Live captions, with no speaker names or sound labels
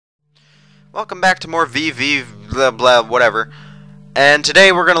Welcome back to more VV blah blah whatever. And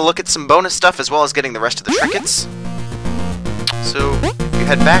today we're gonna look at some bonus stuff as well as getting the rest of the trinkets. So if you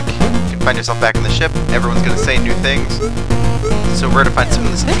head back, you can find yourself back in the ship. Everyone's gonna say new things. So we're gonna find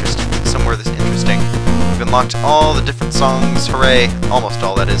somewhere this interesting. We've unlocked all the different songs, hooray! Almost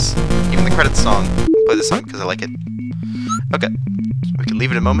all, that is. Even the credits song. I'll play this song because I like it. Okay. We can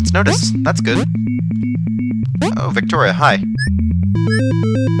leave it a moment's notice. That's good. Oh, Victoria, hi.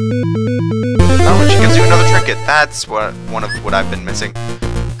 Oh, and she gives you another trinket. That's one of what I've been missing.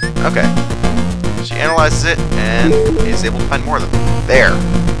 Okay. She analyzes it and is able to find more of them. There.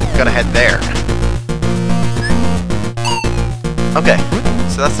 Gotta head there. Okay.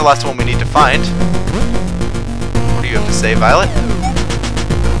 So that's the last one we need to find. What do you have to say, Violet?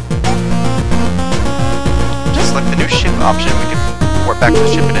 Just select the new ship option. We can port back to the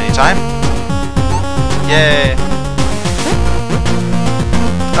ship at any time. Yay!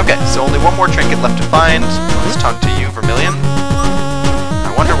 Okay, so only one more trinket left to find. Let's talk to you, Vermilion.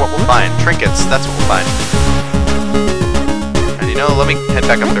 I wonder what we'll find. Trinkets, that's what we'll find. And you know, let me head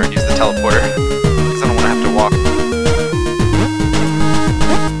back up there and use the teleporter, because I don't want to have to walk.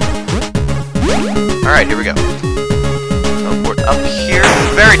 Alright, here we go. Teleport up here, to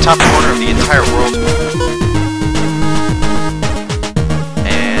the very top corner of the entire world.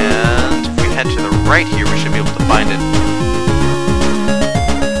 And if we head to the right here, we should be able to find it.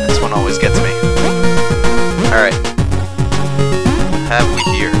 Always gets me. Alright. What have we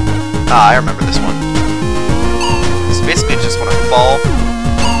here? Ah, I remember this one. So basically you just want to fall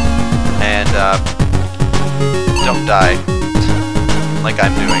and don't die like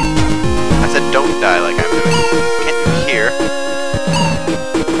I'm doing. I said don't die like I'm doing. Can't you hear?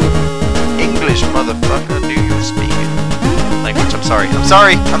 English, motherfucker, do you speak language? I'm sorry. I'm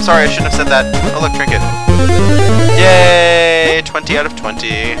sorry. I'm sorry. I shouldn't have said that. Oh look, trinket. Yay! 20 out of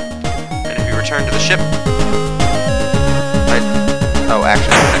 20. Return to the ship. Oh,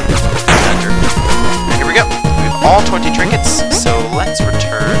 actually, enter. And here we go. We have all 20 trinkets, so let's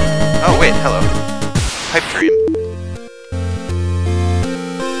return. Oh, wait, hello. Pipe dream.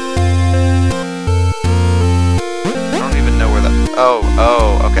 I don't even know where that... Oh,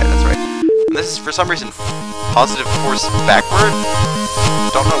 okay, that's right. And this is, for some reason, positive force backward.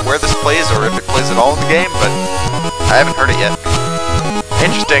 Don't know where this plays or if it plays at all in the game, but I haven't heard it yet.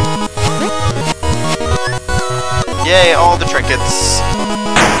 Interesting. Yay, all the trinkets.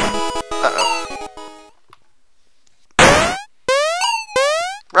 Uh-oh.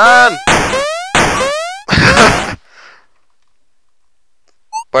 Run!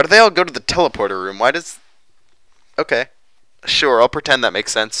 Why do they all go to the teleporter room? Why does... Okay. Sure, I'll pretend that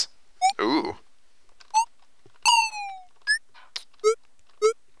makes sense. Ooh.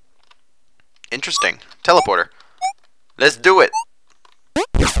 Interesting. Teleporter. Let's do it!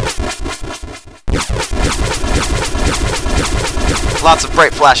 Lots of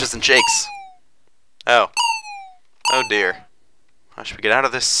bright flashes and shakes. Oh. Oh dear. How should we get out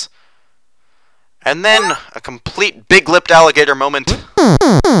of this? And then, a complete big-lipped alligator moment.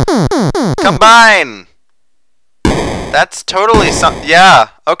 Combine! That's totally yeah,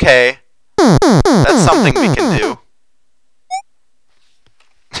 okay. That's something we can do.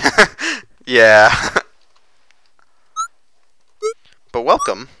 Yeah. But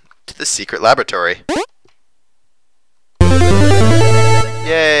welcome to the secret laboratory.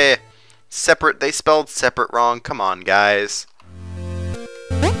 Yay! Separate, they spelled separate wrong. Come on, guys.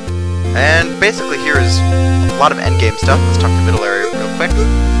 And basically here is a lot of endgame stuff. Let's talk the middle area real quick.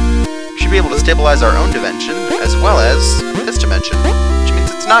 We should be able to stabilize our own dimension, as well as this dimension, which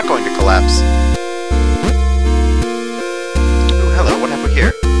means it's not going to collapse. Oh, hello, what have we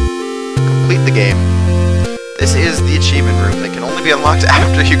here? Complete the game. This is the achievement room that can only be unlocked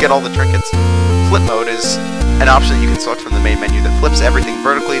after you get all the trinkets. Flip mode is an option that you can select from the main menu that flips everything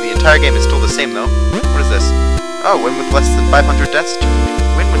vertically. The entire game is still the same though. What is this? Oh, win with less than 500 deaths?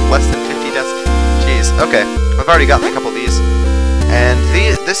 Win with less than 50 deaths? Jeez, okay. I've already gotten a couple of these. And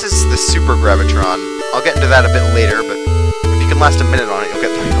this is the Super Gravitron. I'll get into that a bit later, but if you can last a minute on it, you'll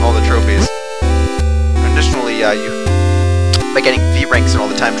get all the trophies. Additionally, by getting V ranks in all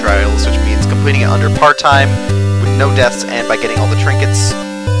the time trials, which means completing it under par time with no deaths, and by getting all the trinkets,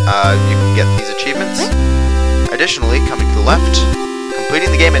 you can get these achievements. Additionally, coming to the left, completing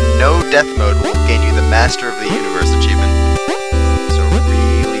the game in no death mode will gain you the Master of the Universe achievement. So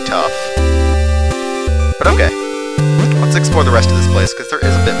really tough. But okay, let's explore the rest of this place, because there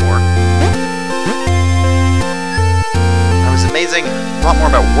is a bit more. That was amazing. A lot more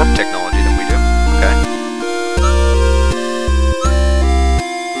about warp technology than we do. Okay.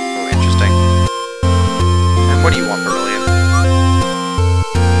 Oh, interesting. And what do you want, Vermilion?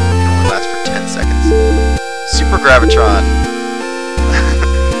 You can only last for Gravitron.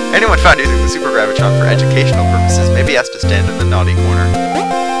 Anyone found using the Super Gravitron for educational purposes maybe has to stand in the naughty corner.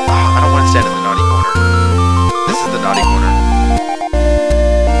 Oh, I don't want to stand in the naughty corner. This is the naughty corner.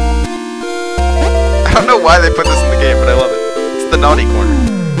 I don't know why they put this in the game, but I love it. It's the naughty corner.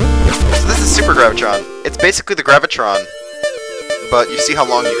 So this is Super Gravitron. It's basically the Gravitron, but you see how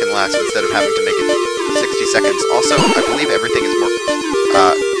long you can last instead of having to make it 60 seconds. Also, I believe everything is more,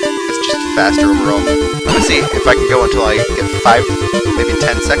 it's just faster overall. I'm gonna see if I can go until I get 5, maybe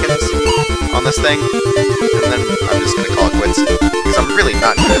 10 seconds on this thing, and then I'm just gonna call it quits. Because I'm really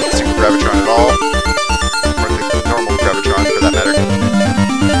not good at the Super Gravitron at all, or the normal Gravitron for that matter.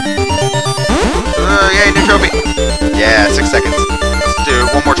 Yay, new trophy! Yeah, 6 seconds. Let's do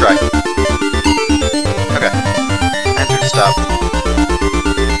one more try. Okay. Enter to stop.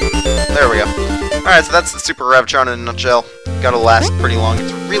 There we go. Alright, so that's the Super Gravitron in a nutshell. Gotta last pretty long.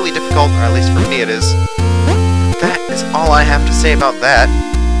 It's really difficult, or at least for me it is. That is all I have to say about that.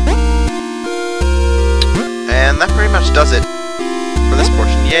 And that pretty much does it for this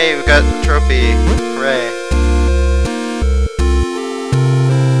portion. Yay, we got a trophy. Hooray.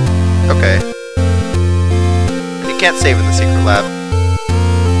 Okay. You can't save in the secret lab.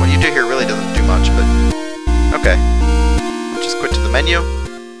 What you do here really doesn't do much, but... okay. Just quit to the menu.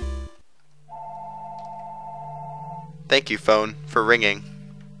 Thank you, phone, for ringing.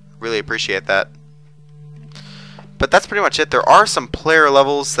 Really appreciate that. But that's pretty much it. There are some player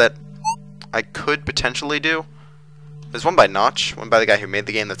levels that I could potentially do. There's one by Notch, one by the guy who made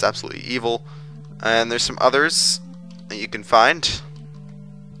the game that's absolutely evil. And there's some others that you can find.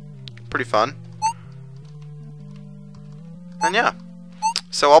 Pretty fun. And yeah.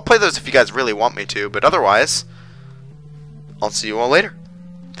 So I'll play those if you guys really want me to, but otherwise, I'll see you all later.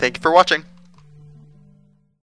 Thank you for watching.